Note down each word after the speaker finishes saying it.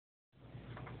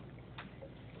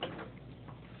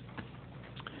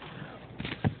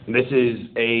This is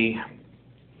a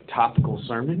topical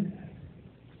sermon.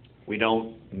 We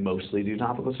don't mostly do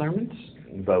topical sermons,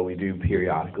 but we do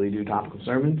periodically do topical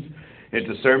sermons. It's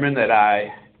a sermon that I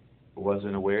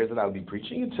wasn't aware that I would be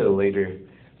preaching until later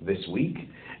this week.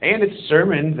 And it's a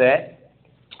sermon that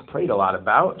I prayed a lot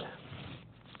about,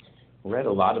 read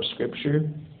a lot of scripture.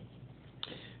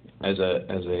 As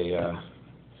a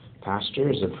pastor,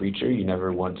 as a preacher, you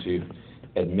never want to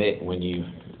admit when you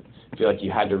feel like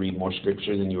you had to read more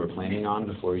scripture than you were planning on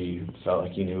before you felt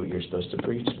like you knew what you were supposed to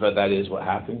preach, but that is what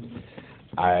happened.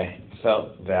 I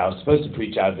felt that I was supposed to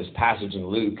preach out of this passage in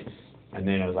Luke, and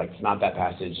then I was like, it's not that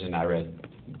passage, and I read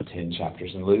 10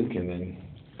 chapters in Luke, and then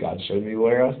God showed me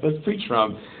where I was supposed to preach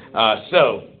from.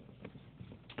 So,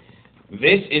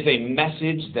 this is a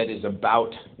message that is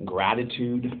about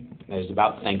gratitude, that is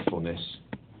about thankfulness.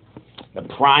 The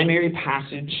primary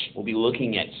passage, we'll be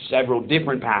looking at several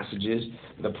different passages.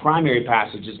 The primary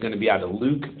passage is going to be out of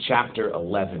Luke chapter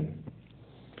 11.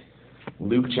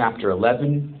 Luke chapter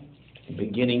 11,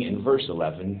 beginning in verse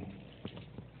 11.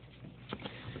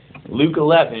 Luke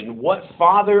 11, what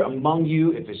father among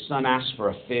you, if his son asks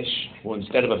for a fish, will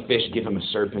instead of a fish give him a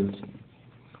serpent?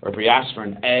 Or if he asks for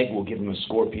an egg, will give him a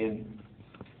scorpion?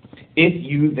 If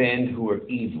you then, who are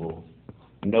evil,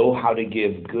 know how to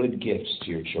give good gifts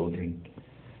to your children,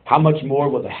 how much more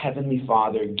will the Heavenly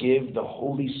Father give the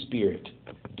Holy Spirit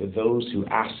to those who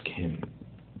ask Him?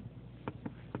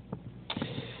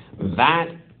 That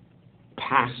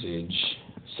passage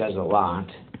says a lot.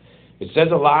 It says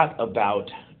a lot about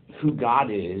who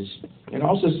God is. It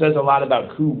also says a lot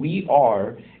about who we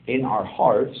are in our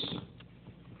hearts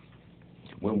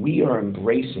when we are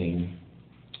embracing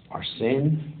our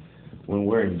sin, when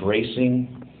we're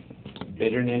embracing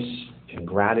bitterness and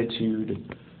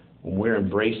gratitude, when we're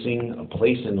embracing a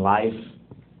place in life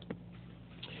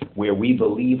where we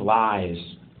believe lies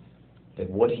that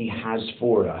what He has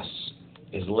for us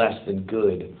is less than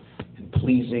good and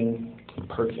pleasing and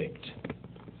perfect.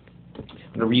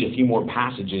 I'm going to read a few more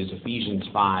passages, Ephesians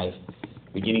 5,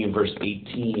 beginning in verse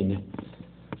 18.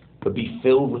 But be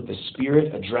filled with the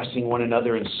Spirit, addressing one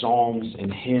another in psalms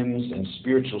and hymns and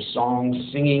spiritual songs,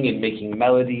 singing and making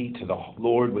melody to the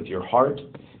Lord with your heart,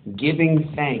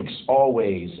 giving thanks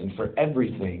always and for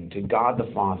everything to God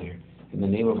the Father in the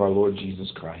name of our Lord Jesus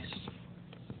Christ.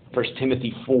 1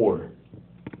 Timothy 4,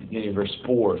 beginning in verse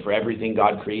 4, for everything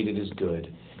God created is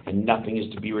good, and nothing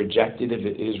is to be rejected if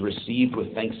it is received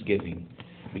with thanksgiving,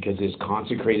 because it is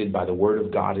consecrated by the word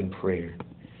of God in prayer.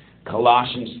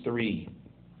 Colossians 3,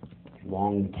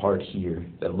 long part here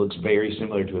that looks very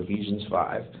similar to Ephesians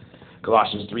 5.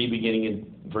 Colossians 3, beginning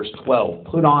in verse 12.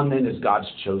 Put on then as God's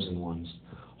chosen ones,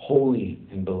 holy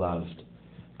and beloved,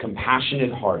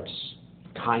 compassionate hearts,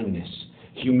 kindness,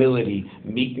 humility,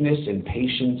 meekness, and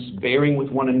patience, bearing with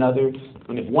one another,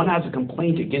 and if one has a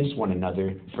complaint against one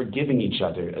another, forgiving each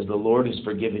other as the Lord has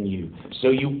forgiven you, so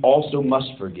you also must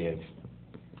forgive.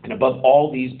 And above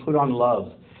all these, put on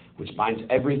love, which binds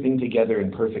everything together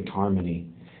in perfect harmony.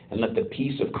 And let the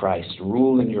peace of Christ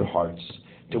rule in your hearts,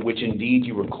 to which indeed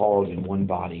you were called in one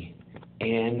body.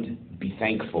 And be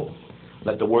thankful.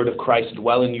 Let the word of Christ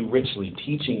dwell in you richly,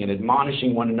 teaching and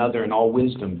admonishing one another in all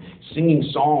wisdom, singing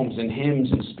psalms and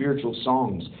hymns and spiritual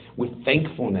songs, with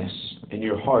thankfulness in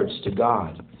your hearts to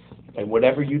God. And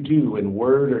whatever you do in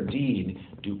word or deed,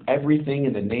 do everything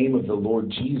in the name of the Lord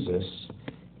Jesus,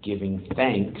 giving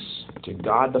thanks to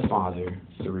God the Father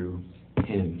through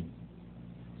Him.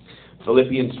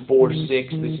 Philippians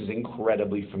 4:6, this is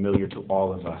incredibly familiar to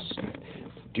all of us.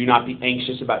 Do not be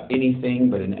anxious about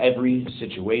anything, but in every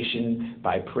situation,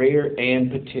 by prayer and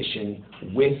petition,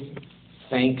 with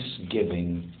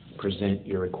thanksgiving, present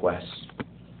your requests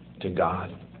to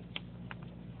God.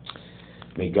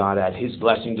 May God add His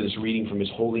blessing to this reading from His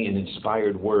holy and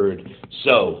inspired word.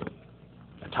 So,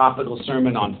 a topical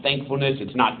sermon on thankfulness.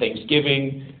 It's not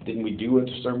Thanksgiving. Didn't we do a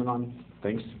sermon on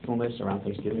thankfulness around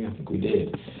Thanksgiving? I think we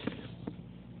did.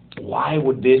 Why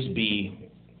would this be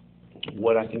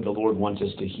what I think the Lord wants us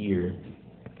to hear?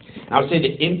 I would say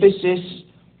the emphasis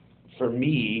for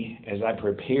me as I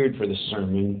prepared for the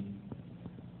sermon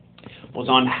was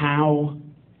on how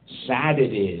sad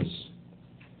it is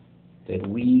that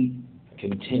we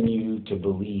continue to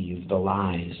believe the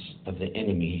lies of the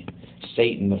enemy,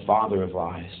 Satan, the father of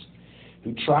lies,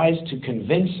 who tries to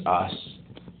convince us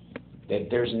that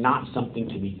there's not something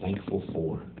to be thankful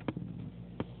for.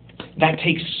 That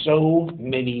takes so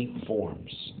many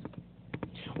forms.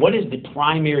 What is the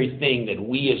primary thing that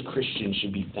we as Christians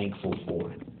should be thankful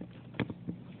for?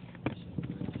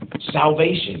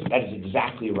 Salvation. That is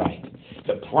exactly right.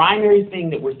 The primary thing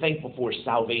that we're thankful for is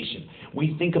salvation.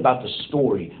 We think about the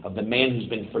story of the man who's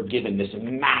been forgiven this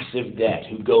massive debt,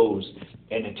 who goes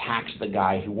and attacks the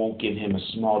guy who won't give him a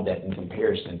small debt in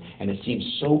comparison. And it seems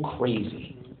so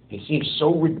crazy. It seems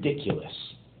so ridiculous.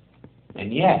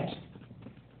 And yet,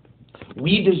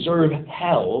 we deserve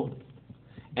hell,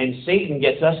 and Satan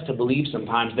gets us to believe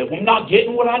sometimes that we're not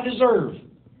getting what I deserve.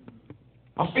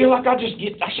 I feel like I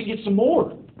should get some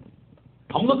more.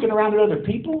 I'm looking around at other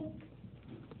people.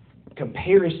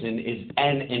 Comparison is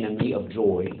an enemy of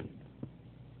joy.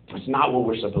 It's not what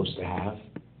we're supposed to have.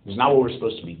 It's not what we're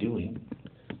supposed to be doing.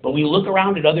 But we look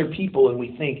around at other people and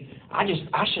we think, I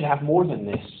should have more than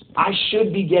this. I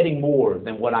should be getting more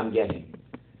than what I'm getting.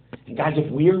 And guys, if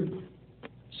we're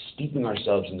steeping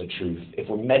ourselves in the truth, if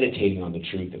we're meditating on the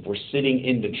truth, if we're sitting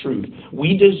in the truth,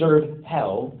 we deserve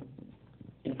hell,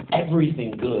 and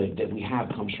everything good that we have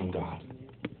comes from God.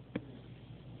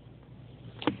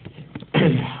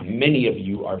 Many of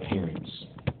you are parents,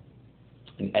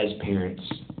 and as parents,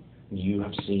 you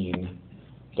have seen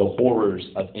the horrors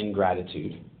of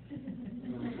ingratitude.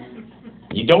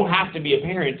 You don't have to be a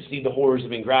parent to see the horrors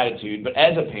of ingratitude, but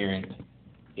as a parent,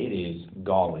 it is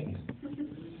galling.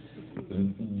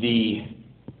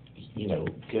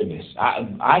 Goodness.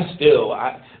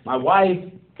 My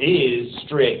wife is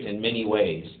strict in many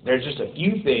ways. There's just a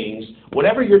few things,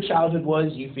 whatever your childhood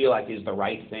was, you feel like is the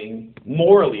right thing,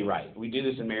 morally right. We do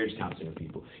this in marriage counseling with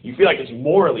people. You feel like it's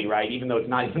morally right, even though it's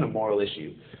not even a moral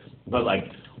issue. But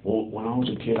when I was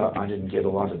a kid, I didn't get a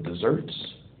lot of desserts.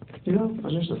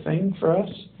 Was just a thing for us.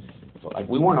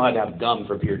 We weren't allowed to have gum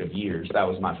for a period of years. That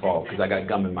was my fault, because I got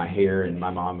gum in my hair, and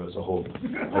my mom, it was a whole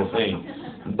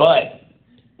thing. But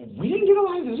we didn't get a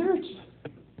lot of desserts.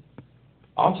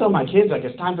 I'll tell my kids,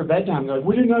 it's time for bedtime. They're like,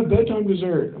 we didn't have bedtime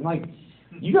dessert. I'm like,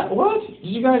 you got what? Did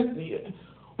you guys?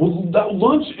 Well,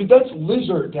 that's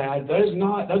lizard, Dad.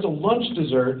 That's a lunch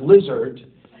dessert, lizard.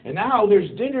 And now there's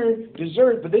dinner,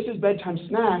 dessert, but this is bedtime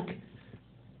snack.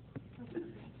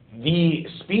 The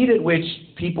speed at which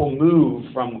people move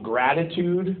from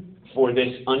gratitude for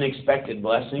this unexpected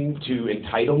blessing to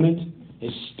entitlement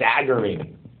is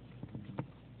staggering.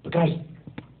 But guys,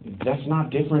 that's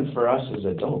not different for us as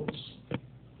adults.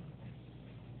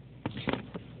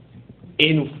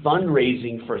 In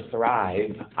fundraising for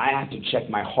Thrive, I have to check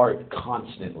my heart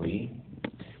constantly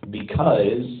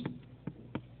because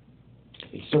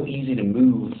it's so easy to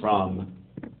move from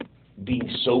being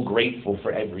so grateful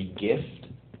for every gift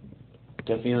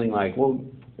to feeling like,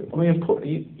 of course,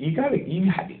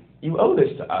 you owe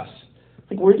this to us.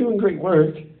 We're doing great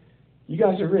work. You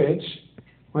guys are rich.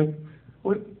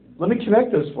 What? Let me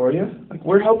connect those for you.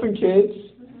 We're helping kids.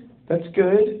 That's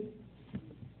good.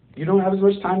 You don't have as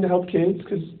much time to help kids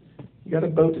because you got a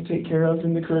boat to take care of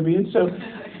in the Caribbean. So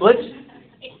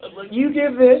you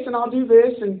give this and I'll do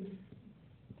this. And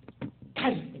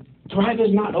guys, Thrive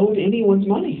is not owed anyone's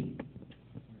money.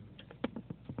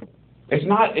 It's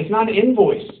not an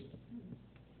invoice.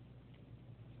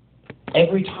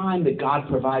 Every time that God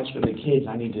provides for the kids,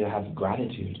 I need to have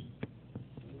gratitude.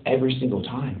 Every single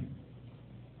time.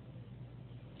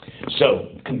 So,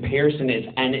 comparison is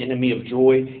an enemy of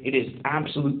joy. It is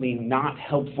absolutely not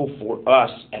helpful for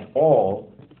us at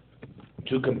all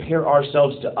to compare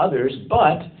ourselves to others,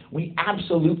 but we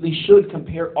absolutely should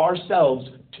compare ourselves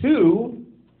to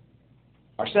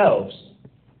ourselves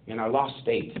in our lost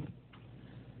state.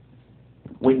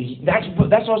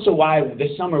 That's also why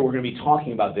this summer we're going to be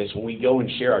talking about this when we go and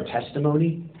share our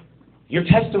testimony. Your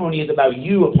testimony is about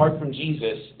you apart from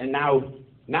Jesus, and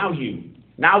now you.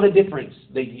 Now the difference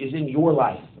that is in your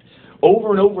life. Over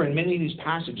and over in many of these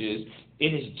passages,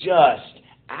 it is just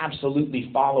absolutely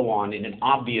follow on in an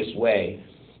obvious way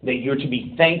that you're to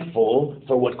be thankful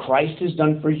for what Christ has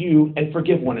done for you and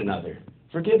forgive one another.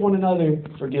 Forgive one another.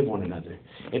 Forgive one another.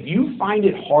 If you find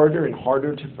it harder and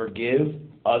harder to forgive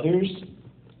others,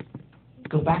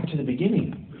 go back to the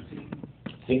beginning.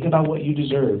 Think about what you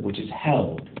deserve, which is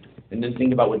hell, and then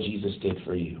think about what Jesus did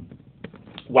for you.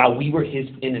 While we were his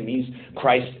enemies,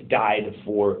 Christ died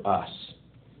for us.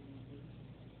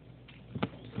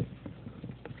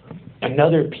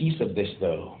 Another piece of this,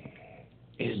 though,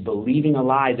 is believing a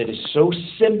lie that is so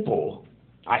simple.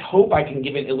 I hope I can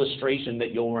give an illustration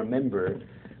that you'll remember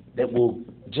that will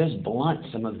just blunt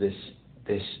some of this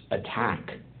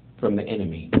attack from the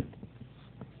enemy.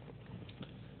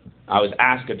 I was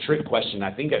asked a trick question.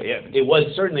 I think it was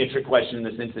certainly a trick question in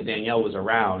the sense that Danielle was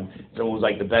around. Someone was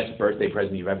like, the best birthday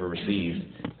present you've ever received.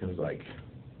 It was like,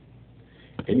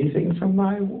 anything from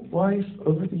my wife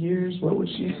over the years? What would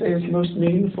she say is most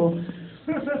meaningful?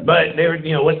 But they were,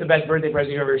 what's the best birthday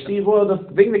present you ever received? Well, the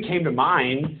thing that came to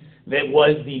mind that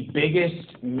was the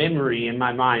biggest memory in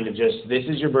my mind of just, this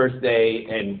is your birthday,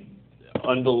 and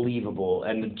unbelievable,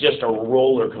 and just a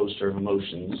roller coaster of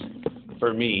emotions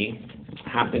for me,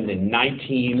 happened in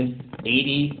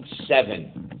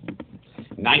 1987.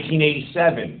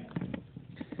 1987,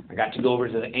 I got to go over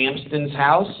to the Amston's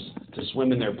house to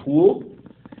swim in their pool.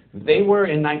 They were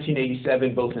in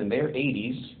 1987 both in their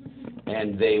 80s,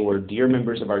 and they were dear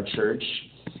members of our church,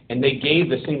 and they gave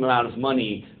the same amount of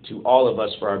money to all of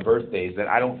us for our birthdays that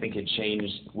I don't think had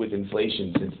changed with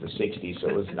inflation since the 60s.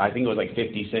 So I think it was like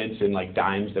 50 cents in like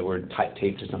dimes that were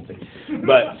taped to something.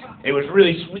 But it was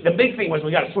really sweet. The big thing was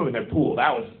we got to swim in their pool.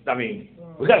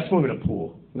 We got to swim in a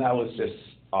pool. That was just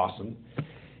awesome.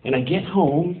 And I get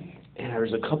home, and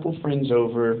there's a couple friends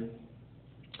over, and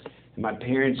my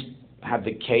parents have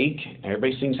the cake, and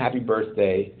everybody sings happy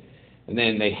birthday, and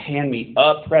then they hand me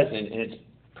a present, and it's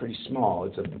pretty small.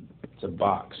 It's a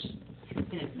box.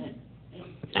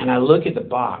 And I look at the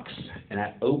box, and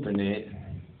I open it,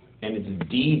 and it's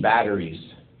D batteries.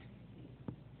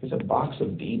 It's a box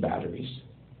of D batteries.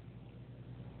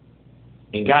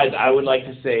 And guys, I would like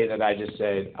to say that I just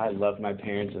said, I love my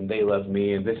parents and they love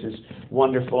me and this is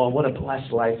wonderful and what a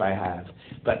blessed life I have.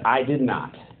 But I did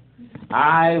not.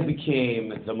 I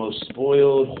became the most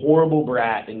spoiled, horrible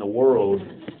brat in the world.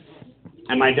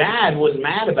 And my dad was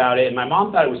mad about it, and my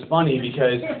mom thought it was funny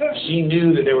because she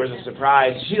knew that there was a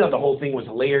surprise. She thought the whole thing was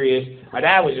hilarious. My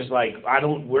dad was just like,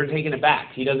 we're taking it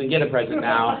back. He doesn't get a present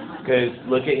now because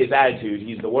look at his attitude.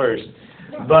 He's the worst.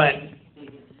 But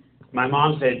my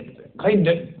mom said, Clayton,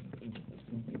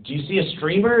 do you see a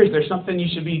streamer? Is there something you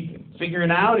should be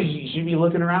figuring out? You should be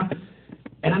looking around.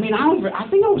 And I mean, I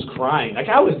think I was crying. Like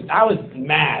I was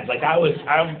mad. Like I went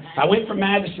from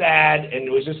mad to sad, and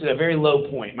it was just at a very low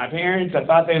point. My parents, I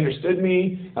thought they understood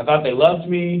me. I thought they loved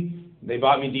me. They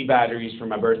bought me D batteries for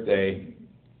my birthday.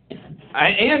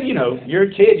 And you know, you're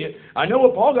a kid. I know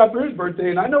what Paul got for his birthday,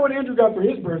 and I know what Andrew got for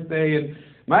his birthday, and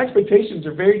my expectations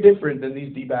are very different than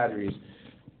these D batteries.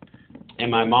 And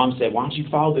my mom said, "Why don't you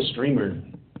follow the streamer?"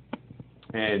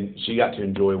 And she got to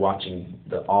enjoy watching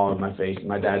the awe on my face.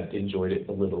 My dad enjoyed it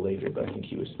a little later, but I think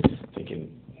he was thinking,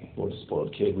 what a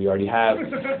spoiled kid we already have.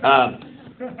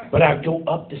 But I go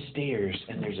up the stairs,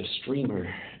 and there's a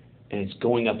streamer, and it's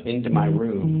going up into my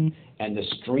room. And the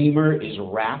streamer is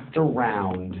wrapped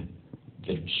around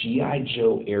the G.I.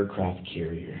 Joe aircraft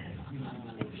carrier.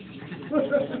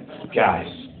 Guys.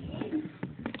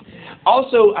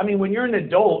 Also, I mean, when you're an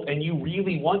adult and you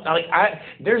really want,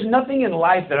 there's nothing in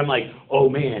life that I'm like, oh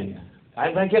man,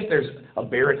 I guess there's a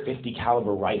Barrett 50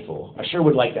 caliber rifle. I sure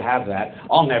would like to have that.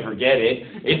 I'll never get it.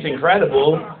 It's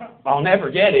incredible. I'll never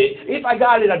get it. If I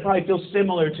got it, I'd probably feel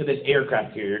similar to this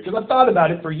aircraft carrier because I've thought about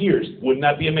it for years. Wouldn't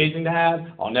that be amazing to have?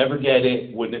 I'll never get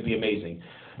it. Wouldn't it be amazing?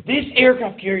 This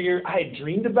aircraft carrier I had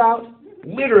dreamed about.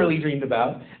 Literally dreamed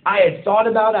about. I had thought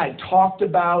about, I had talked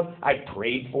about, I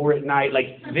prayed for it at night.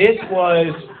 Like this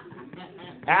was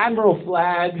Admiral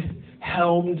Flagg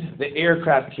helmed the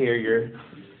aircraft carrier.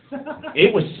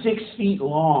 It was 6 feet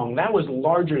long. That was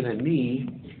larger than me.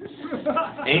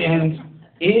 And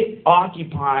it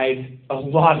occupied a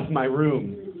lot of my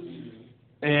room.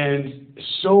 And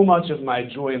so much of my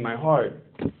joy in my heart.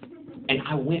 And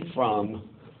I went from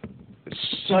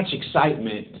such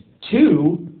excitement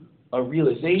to a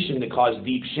realization that caused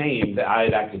deep shame that I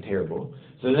had acted terrible.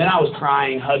 So then I was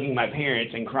crying, hugging my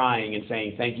parents and crying and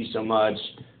saying, thank you so much.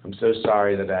 I'm so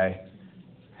sorry that I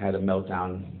had a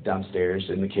meltdown downstairs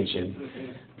in the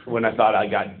kitchen when I thought I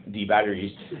got D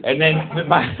batteries. And then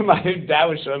my dad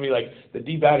was showing me like the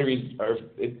D batteries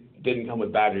it didn't come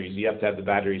with batteries. You have to have the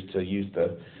batteries to use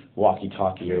the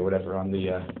walkie-talkie or whatever on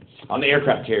the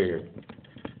aircraft carrier.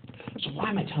 So why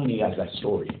am I telling you guys that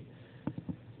story?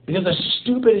 Because the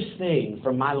stupidest thing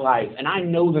from my life, and I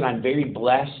know that I'm very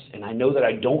blessed, and I know that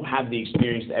I don't have the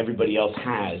experience that everybody else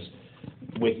has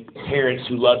with parents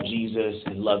who love Jesus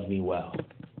and love me well.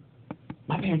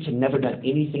 My parents had never done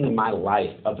anything in my life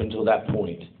up until that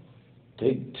point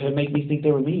to make me think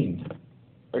they were mean,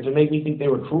 or to make me think they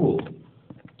were cruel,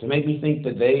 to make me think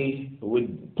that they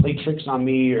would play tricks on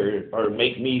me or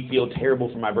make me feel terrible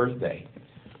for my birthday.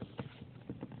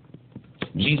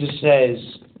 Jesus says,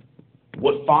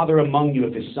 what father among you,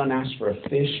 if his son asks for a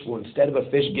fish, will instead of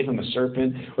a fish give him a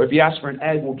serpent? Or if he asks for an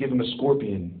egg, will give him a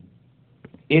scorpion?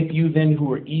 If you then,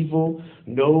 who are evil,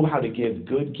 know how to give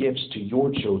good gifts to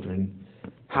your children,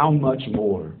 how much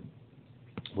more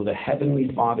will the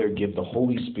Heavenly Father give the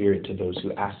Holy Spirit to those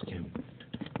who ask him?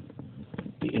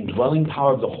 The indwelling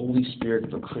power of the Holy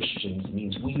Spirit for Christians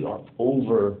means we are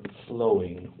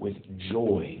overflowing with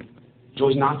joy. Joy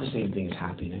is not the same thing as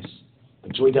happiness.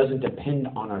 But joy doesn't depend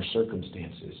on our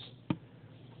circumstances.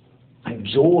 And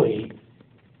joy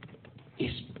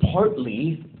is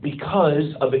partly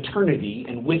because of eternity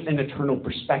and with an eternal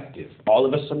perspective. All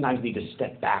of us sometimes need to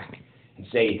step back and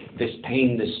say, this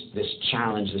pain, this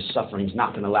challenge, this suffering is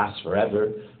not going to last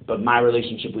forever, but my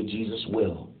relationship with Jesus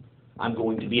will. I'm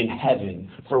going to be in heaven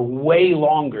for way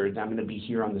longer than I'm going to be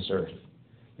here on this earth.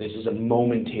 This is a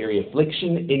momentary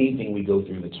affliction, anything we go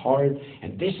through that's hard,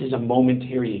 and this is a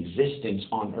momentary existence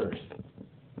on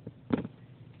earth.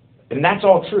 And that's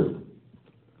all true.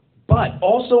 But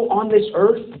also on this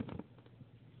earth,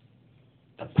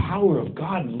 the power of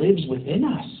God lives within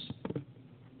us.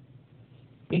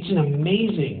 It's an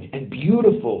amazing and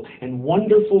beautiful and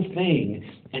wonderful thing.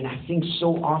 And I think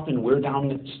so often we're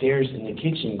downstairs in the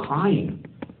kitchen crying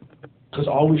because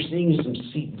all we're seeing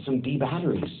is some D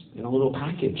batteries in a little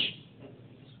package.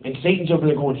 And Satan's over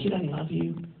there going, he doesn't love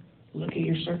you. Look at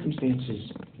your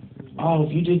circumstances. Oh,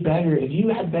 if you did better, if you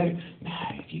had better,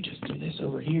 if you just do this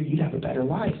over here, you'd have a better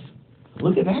life.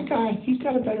 Look at that guy. He's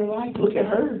got a better life. Look at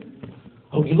her.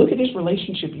 Oh, you look at this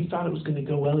relationship. You thought it was going to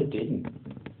go well. It didn't.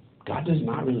 God does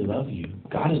not really love you.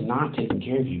 God is not taking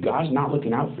care of you. God is not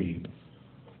looking out for you.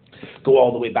 Go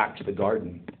all the way back to the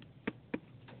garden.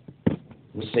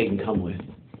 What did Satan come with?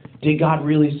 Did God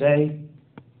really say?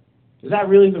 Is that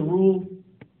really the rule?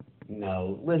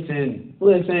 No. Listen.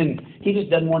 He just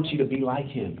doesn't want you to be like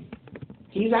him.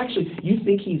 He's actually, you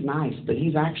think he's nice, but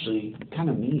he's actually kind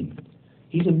of mean.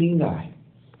 He's a mean guy.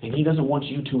 And he doesn't want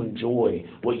you to enjoy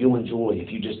what you'll enjoy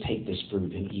if you just take this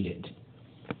fruit and eat it.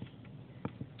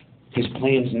 His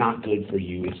plan's not good for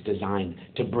you. It's designed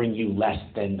to bring you less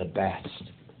than the best.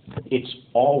 It's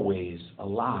always a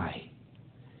lie.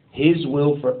 His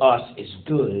will for us is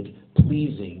good,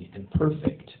 pleasing, and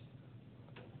perfect.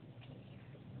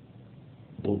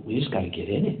 Well, we just got to get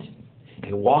in it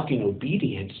and walk in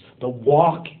obedience, but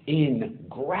walk in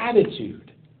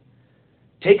gratitude.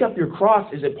 Take up your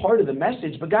cross is a part of the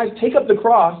message, but guys, take up the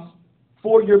cross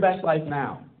for your best life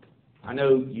now. I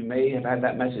know you may have had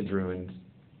that message ruined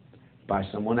by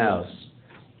someone else,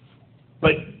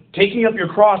 but taking up your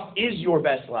cross is your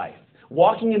best life.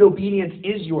 Walking in obedience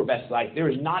is your best life. There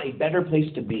is not a better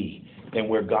place to be than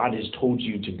where God has told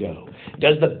you to go.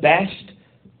 Does the best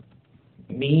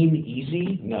mean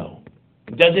easy? No.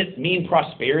 Does it mean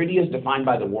prosperity as defined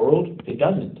by the world? It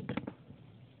doesn't.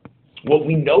 What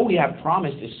we know we have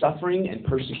promised is suffering and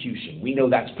persecution. We know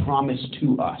that's promised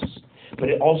to us. But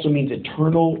it also means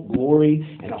eternal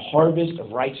glory and a harvest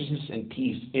of righteousness and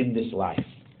peace in this life.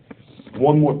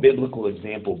 One more biblical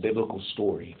example, biblical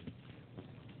story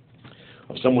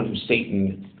of someone who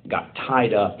Satan got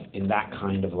tied up in that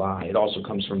kind of lie. It also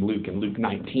comes from Luke in Luke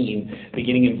 19,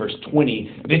 beginning in verse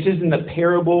 20. This is in the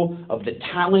parable of the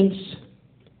talents.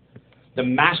 The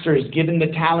master has given the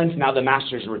talents. Now the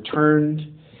master's returned.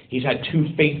 He's had two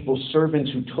faithful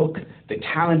servants who took the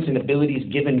talents and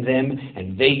abilities given them,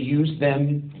 and they used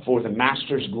them for the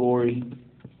master's glory.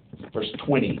 Verse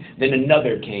 20, then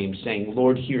another came, saying,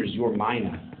 Lord, here's your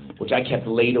mina, which I kept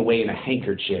laid away in a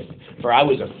handkerchief, for I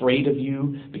was afraid of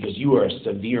you, because you are a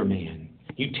severe man.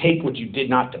 You take what you did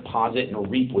not deposit,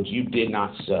 and reap what you did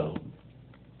not sow.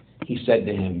 He said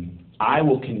to him, I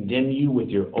will condemn you with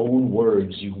your own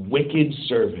words, you wicked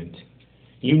servant.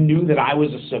 You knew that I was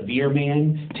a severe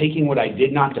man, taking what I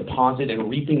did not deposit and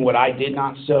reaping what I did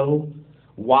not sow.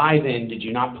 Why then did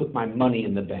you not put my money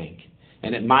in the bank?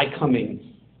 And at my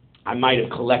coming, I might have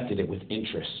collected it with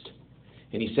interest.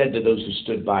 And he said to those who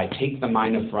stood by, take the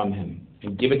mina from him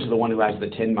and give it to the one who has the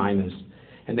 10 minas.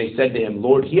 And they said to him,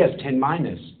 Lord, he has 10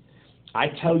 minas. I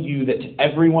tell you that to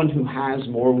everyone who has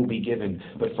more will be given,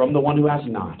 but from the one who has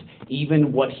not,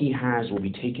 even what he has will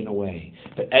be taken away.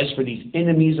 But as for these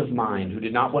enemies of mine who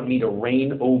did not want me to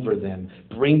reign over them,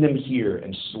 bring them here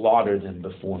and slaughter them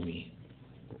before me.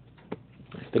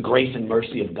 The grace and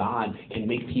mercy of God can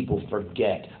make people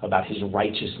forget about his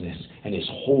righteousness and his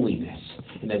holiness.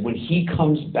 And that when he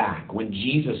comes back, when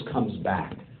Jesus comes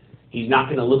back, he's not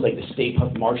going to look like the Stay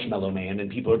Puft Marshmallow Man,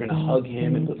 and people are going to hug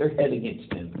him and put their head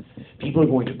against him. People are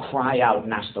going to cry out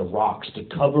and ask the rocks to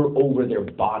cover over their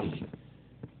body,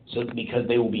 because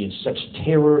they will be in such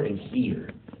terror and fear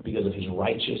because of his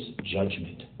righteous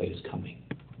judgment that is coming.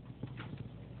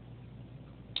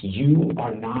 You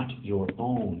are not your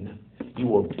own. You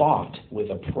were bought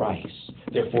with a price.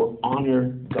 Therefore,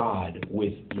 honor God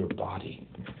with your body.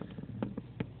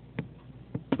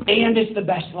 And it's the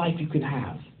best life you can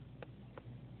have.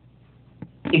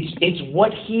 It's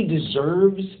what he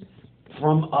deserves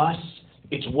from us.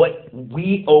 It's what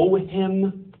we owe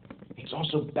him. It's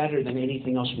also better than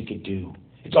anything else we could do.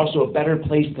 It's also a better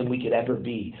place than we could ever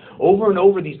be. Over and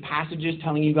over, these passages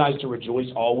telling you guys to rejoice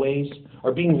always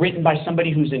are being written by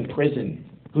somebody who's in prison.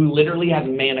 who literally has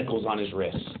manacles on his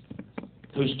wrists,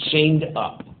 who's chained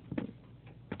up.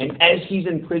 And as he's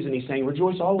in prison, he's saying,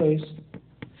 rejoice always.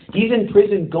 He's in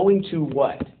prison going to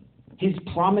what? His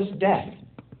promised death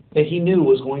that he knew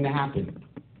was going to happen.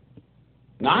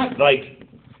 Not like,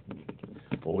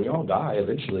 well, we all die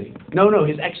eventually. No,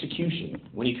 his execution,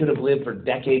 when he could have lived for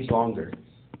decades longer.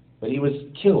 But he was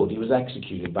killed. He was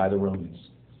executed by the Romans.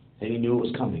 And he knew it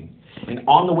was coming. And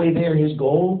on the way there, his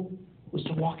goal was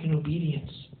to walk in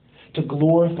obedience, to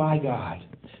glorify God,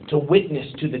 to witness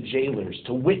to the jailers,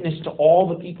 to witness to all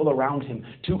the people around him,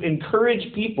 to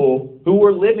encourage people who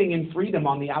were living in freedom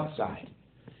on the outside.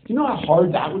 Do you know how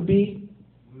hard that would be?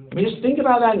 I mean, just think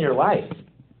about that in your life.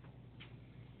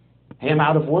 Hey, I'm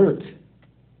out of work.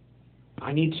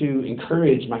 I need to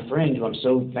encourage my friend who I'm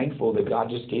so thankful that God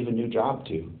just gave a new job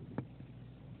to.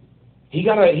 He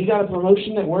got a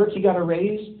promotion at work. He got a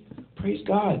raise. Praise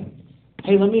God.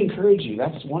 Hey, let me encourage you.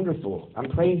 That's wonderful. I'm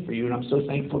praying for you, and I'm so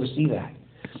thankful to see that.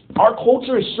 Our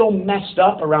culture is so messed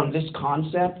up around this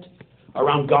concept,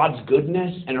 around God's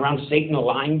goodness, and around Satan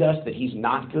aligned us that he's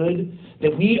not good,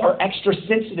 that we are extra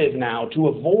sensitive now to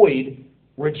avoid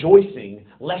rejoicing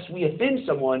lest we offend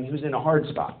someone who's in a hard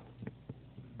spot.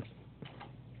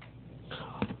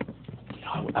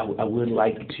 I would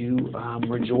like to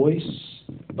rejoice,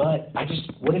 but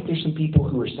what if there's some people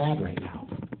who are sad right now?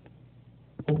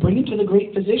 Well, bring them to the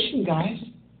great physician, guys.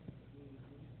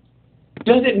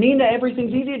 Does it mean that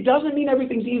everything's easy? It doesn't mean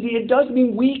everything's easy. It does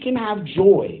mean we can have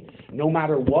joy no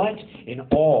matter what, in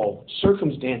all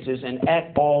circumstances and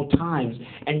at all times,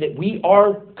 and that we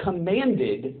are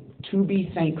commanded to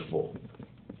be thankful.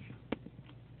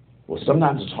 Well,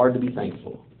 sometimes it's hard to be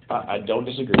thankful. I don't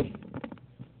disagree.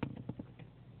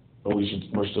 But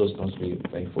we're still supposed to be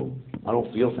thankful. I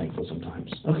don't feel thankful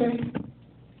sometimes. Okay.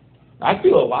 I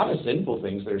feel a lot of sinful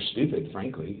things that are stupid,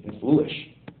 frankly, and foolish.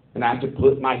 And I have to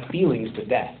put my feelings to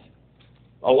death.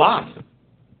 A lot.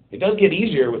 It does get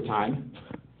easier with time.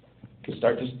 You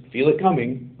start to feel it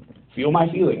coming. Feel my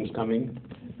feelings coming.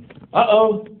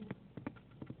 Uh-oh.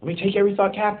 Let me take every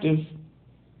thought captive.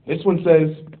 This one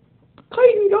says,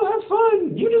 Clayton, go have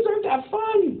fun. You deserve to have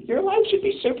fun. Your life should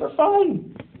be super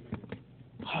fun.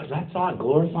 Oh, is that thought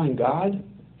glorifying God?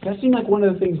 Does that seem like one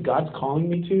of the things God's calling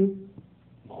me to?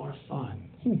 More fun.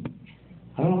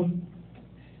 I don't know.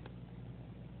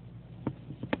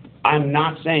 I'm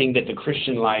not saying that the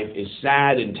Christian life is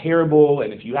sad and terrible,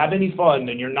 and if you have any fun,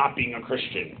 then you're not being a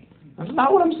Christian. That's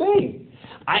not what I'm saying.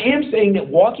 I am saying that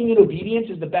walking in obedience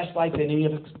is the best life that any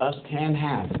of us can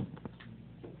have.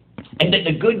 And that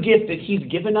the good gift that he's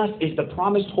given us is the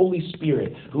promised Holy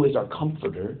Spirit, who is our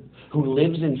comforter, who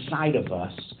lives inside of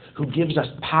us, who gives us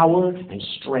power and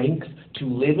strength to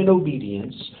live in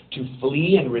obedience, to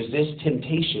flee and resist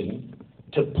temptation,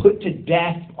 to put to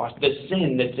death the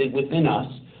sin that's within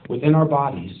us, within our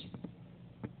bodies,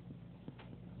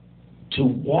 to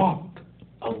walk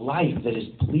a life that is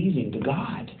pleasing to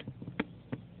God.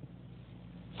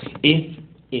 If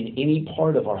in any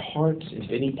part of our hearts, if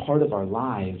any part of our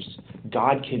lives,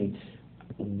 God can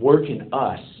work in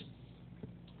us,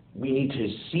 we need to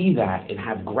see that and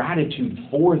have gratitude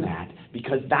for that,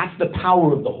 because that's the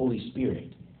power of the Holy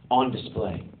Spirit on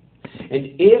display.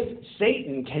 And if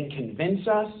Satan can convince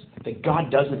us that God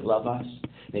doesn't love us,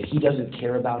 that he doesn't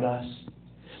care about us,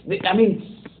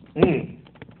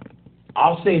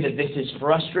 I'll say that this is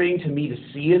frustrating to me to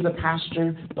see as a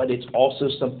pastor, but it's also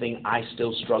something I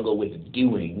still struggle with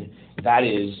doing. That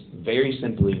is very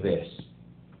simply this: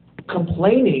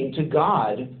 complaining to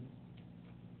God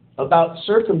about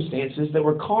circumstances that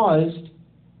were caused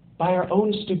by our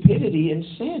own stupidity and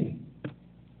sin.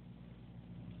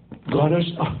 God,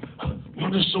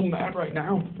 I'm just so mad right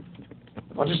now.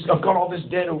 I've got all this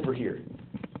debt over here.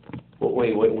 Well,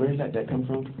 wait, where does that debt come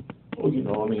from? Oh,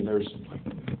 there's like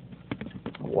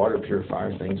a water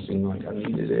purifier thing seemed like I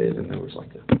needed it, and there was like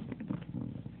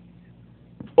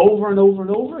over and over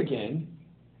and over again.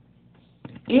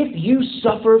 If you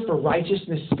suffer for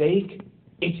righteousness' sake,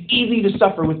 it's easy to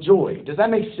suffer with joy. Does that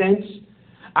make sense?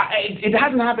 It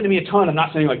hasn't happened to me a ton. I'm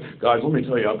not saying like, guys, let me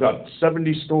tell you, I've got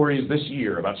 70 stories this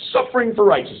year about suffering for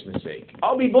righteousness' sake.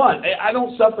 I'll be blunt. I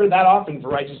don't suffer that often for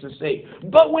righteousness' sake.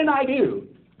 But when I do,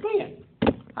 man,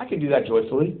 I can do that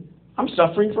joyfully. I'm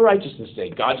suffering for righteousness'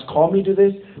 sake. God's called me to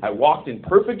this. I walked in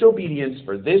perfect obedience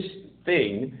for this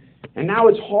thing, and now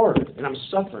it's hard, and I'm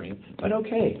suffering. But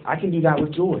okay, I can do that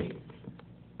with joy.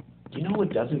 Do you know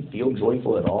what doesn't feel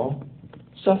joyful at all?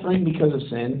 Suffering because of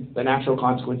sin, the natural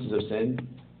consequences of sin.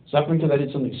 Suffering because I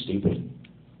did something stupid.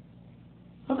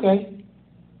 Okay.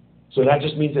 So that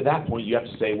just means at that point you have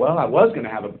to say, well, I was going to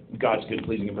have God's good,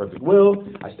 pleasing, and perfect will.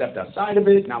 I stepped outside of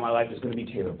it. Now my life is going to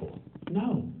be terrible.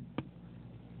 No.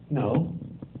 No.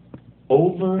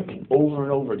 Over and over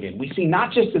and over again. We see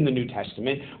not just in the New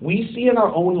Testament, we see in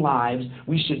our own lives,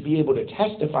 we should be able to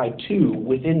testify to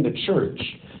within the church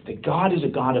that God is a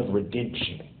God of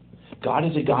redemption. God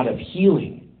is a God of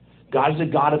healing. God is a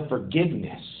God of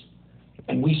forgiveness.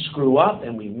 And we screw up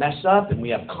and we mess up and we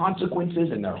have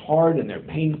consequences and they're hard and they're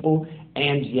painful,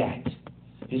 and yet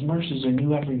His mercies are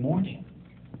new every morning.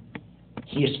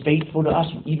 He is faithful to us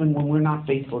even when we're not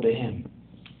faithful to Him.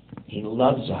 He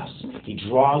loves us. He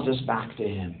draws us back to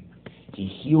Him. He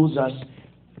heals us,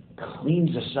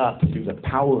 cleans us up through the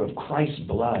power of Christ's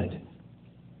blood,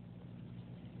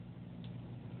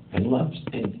 and loves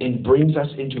and brings us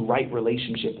into right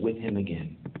relationship with Him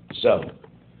again. So,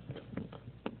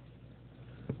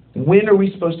 when are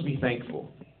we supposed to be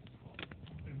thankful?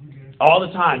 All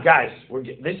the time. Guys,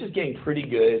 this is getting pretty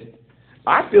good.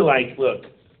 I feel like, look,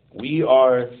 we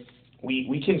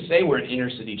can say we're an inner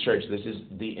city church. This is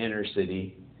the inner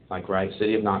city, like, right?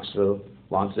 City of Knoxville.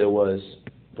 Lonsdale was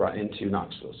brought into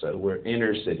Knoxville. So we're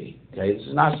inner city. Okay? This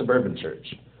is not a suburban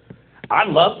church. I'd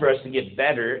love for us to get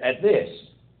better at this.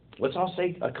 Let's all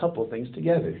say a couple things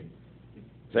together.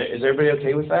 Is everybody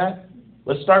okay with that?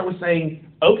 Let's start with saying,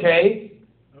 okay.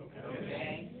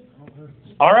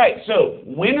 All right, so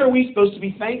when are we supposed to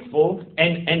be thankful?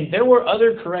 And there were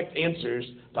other correct answers,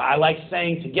 but I like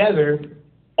saying together,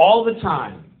 all the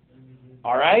time.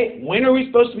 All right? When are we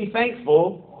supposed to be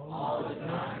thankful? All the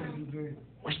time.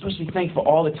 We're supposed to be thankful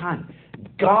all the time.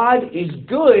 God is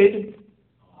good.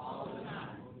 All the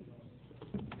time.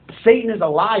 Satan is a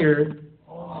liar.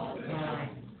 All the time.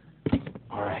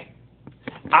 All right.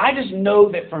 I just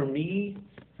know that for me,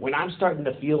 when I'm starting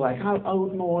to feel like I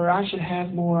owed more, I should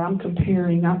have more, I'm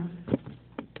comparing, I'm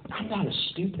down a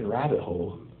stupid rabbit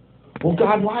hole. Well,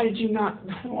 God, why did you not?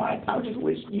 Why? I just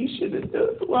wish you should have done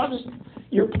it. Well,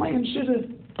 your plan should have.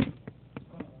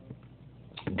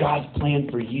 God's plan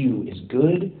for you is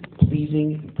good,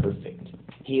 pleasing, and perfect.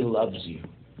 He loves you.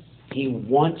 He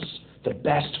wants the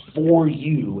best for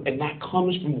you, and that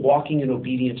comes from walking in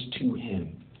obedience to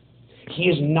Him. He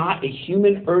is not a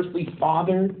human earthly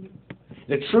father.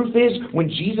 The truth is, when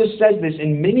Jesus says this,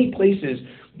 in many places,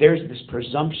 there's this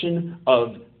presumption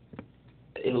of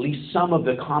at least some of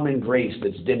the common grace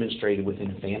that's demonstrated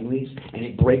within families, and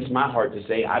it breaks my heart to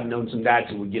say I've known some dads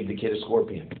who would give the kid a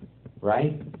scorpion,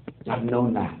 right? I've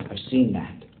known that. I've seen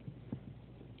that.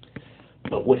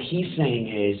 But what He's saying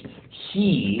is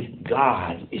He,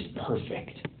 God, is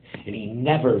perfect, and He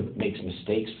never makes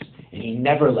mistakes, and He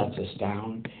never lets us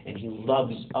down, and He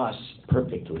loves us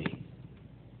perfectly.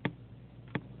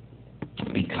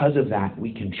 Because of that,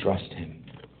 we can trust Him,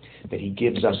 that He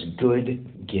gives us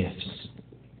good gifts.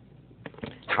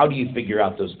 How do you figure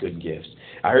out those good gifts?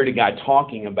 I heard a guy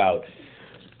talking about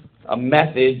a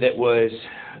method that was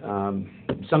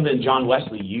something John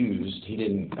Wesley used. He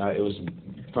didn't. It was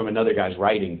from another guy's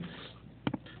writing.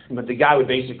 But the guy would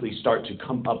basically start to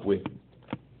come up with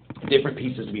different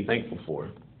pieces to be thankful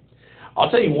for. I'll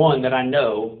tell you one that I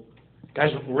know.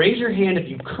 Guys, raise your hand if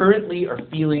you currently are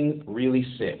feeling really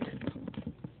sick.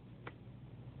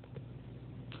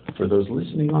 For those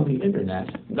listening on the internet,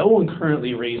 no one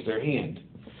currently raised their hand.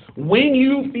 When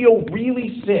you feel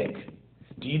really sick,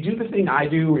 do you do the thing I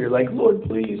do where you're like, Lord,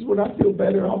 please, when I feel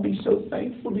better, I'll be so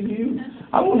thankful to you.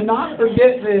 I will not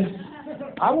forget this.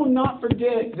 I will not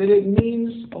forget that it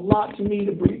means a lot to me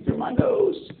to breathe through my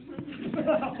nose.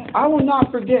 I will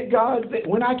not forget, God, that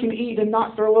when I can eat and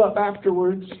not throw up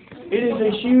afterwards, it is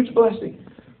a huge blessing.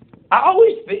 I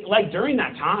always think, like, during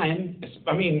that time,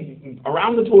 I mean,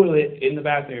 around the toilet, in the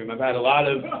bathroom, I've had a lot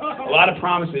of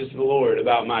promises to the Lord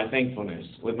about my thankfulness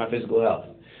with my physical health.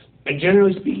 And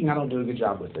generally speaking, I don't do a good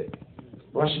job with it.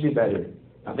 Well, I should be better.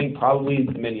 I think probably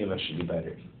many of us should be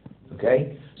better.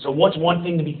 Okay? So what's one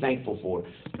thing to be thankful for?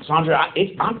 Sandra,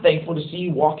 I'm thankful to see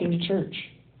you walk into church.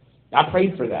 I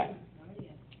prayed for that.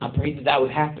 I prayed that that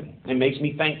would happen. It makes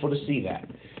me thankful to see that.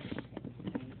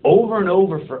 Over and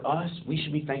over for us, we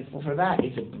should be thankful for that.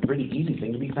 It's a pretty easy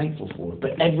thing to be thankful for.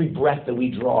 But every breath that we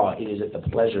draw, it is at the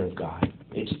pleasure of God.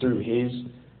 It's through His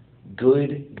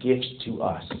good gifts to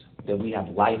us that we have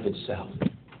life itself.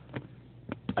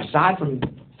 Aside from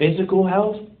physical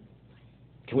health,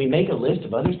 can we make a list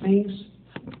of other things?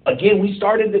 Again, we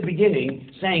started at the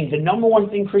beginning saying the number one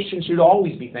thing Christians should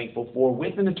always be thankful for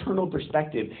with an eternal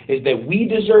perspective is that we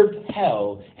deserved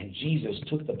hell and Jesus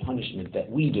took the punishment that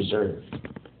we deserved.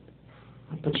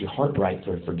 That puts your heart right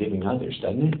for forgiving others,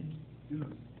 doesn't it?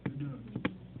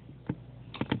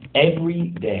 Every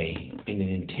day, in an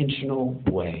intentional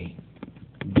way,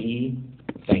 be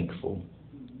thankful.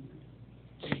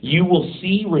 You will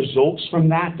see results from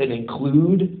that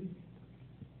include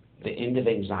the end of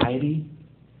anxiety.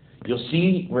 You'll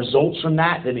see results from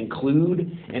that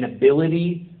include an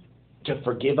ability to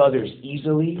forgive others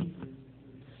easily.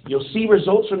 You'll see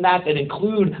results from that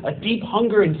include a deep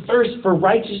hunger and thirst for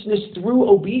righteousness through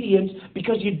obedience,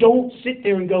 because you don't sit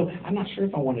there and go, I'm not sure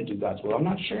if I want to do God's will. I'm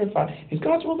not sure is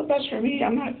God's will the best for me?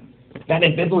 I'm not. That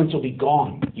ambivalence will be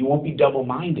gone. You won't be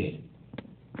double-minded.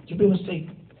 You'll be able to say,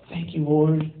 thank you,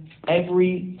 Lord.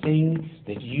 Everything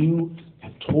that you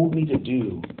have told me to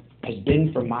do has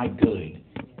been for my good,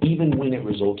 even when it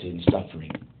resulted in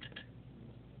suffering.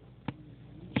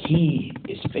 He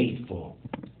is faithful.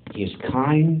 He is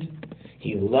kind.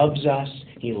 He loves us.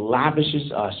 He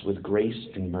lavishes us with grace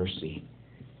and mercy.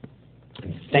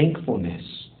 And thankfulness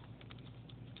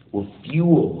will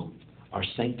fuel our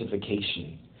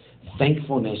sanctification.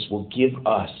 Thankfulness will give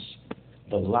us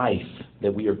the life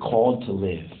that we are called to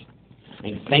live.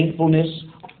 And thankfulness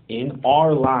in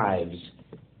our lives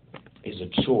is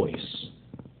a choice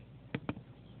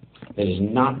that is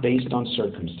not based on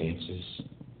circumstances.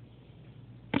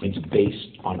 It's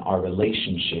based on our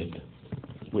relationship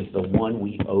with the one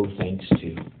we owe thanks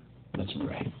to. Let's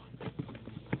pray.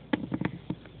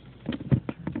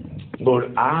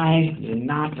 Lord, I did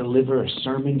not deliver a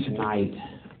sermon tonight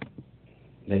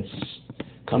that's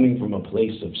coming from a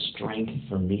place of strength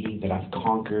for me, that I've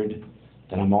conquered,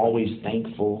 that I'm always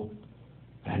thankful,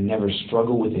 that I never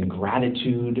struggle with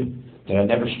ingratitude, that I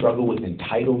never struggle with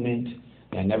entitlement,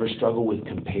 that I never struggle with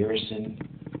comparison.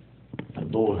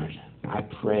 But Lord, I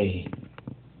pray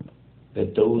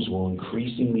that those will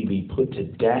increasingly be put to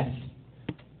death,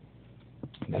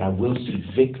 that I will see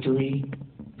victory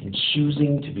in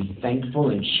choosing to be thankful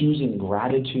and choosing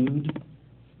gratitude,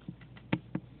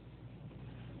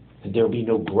 that there will be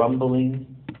no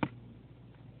grumbling.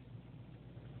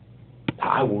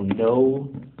 I will know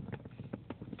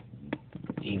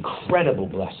the incredible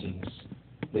blessings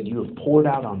that you have poured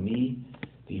out on me,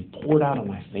 that you've poured out on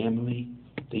my family,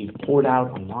 that you've poured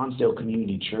out on Lonsdale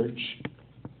Community Church.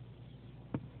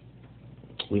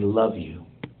 We love you.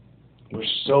 We're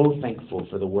so thankful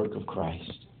for the work of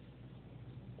Christ.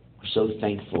 We're so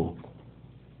thankful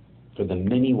for the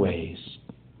many ways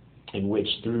in which,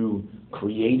 through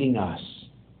creating us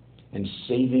and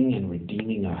saving and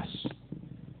redeeming us,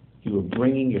 you are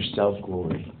bringing yourself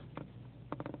glory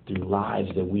through lives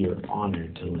that we are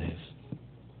honored to live.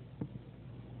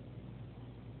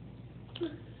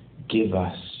 Give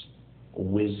us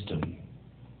wisdom.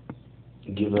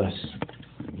 Give us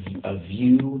a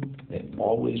view that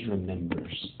always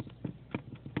remembers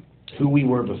who we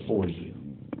were before you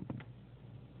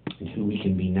and who we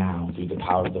can be now through the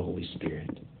power of the Holy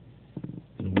Spirit.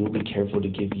 And we'll be careful to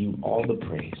give you all the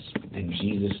praise. In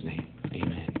Jesus' name.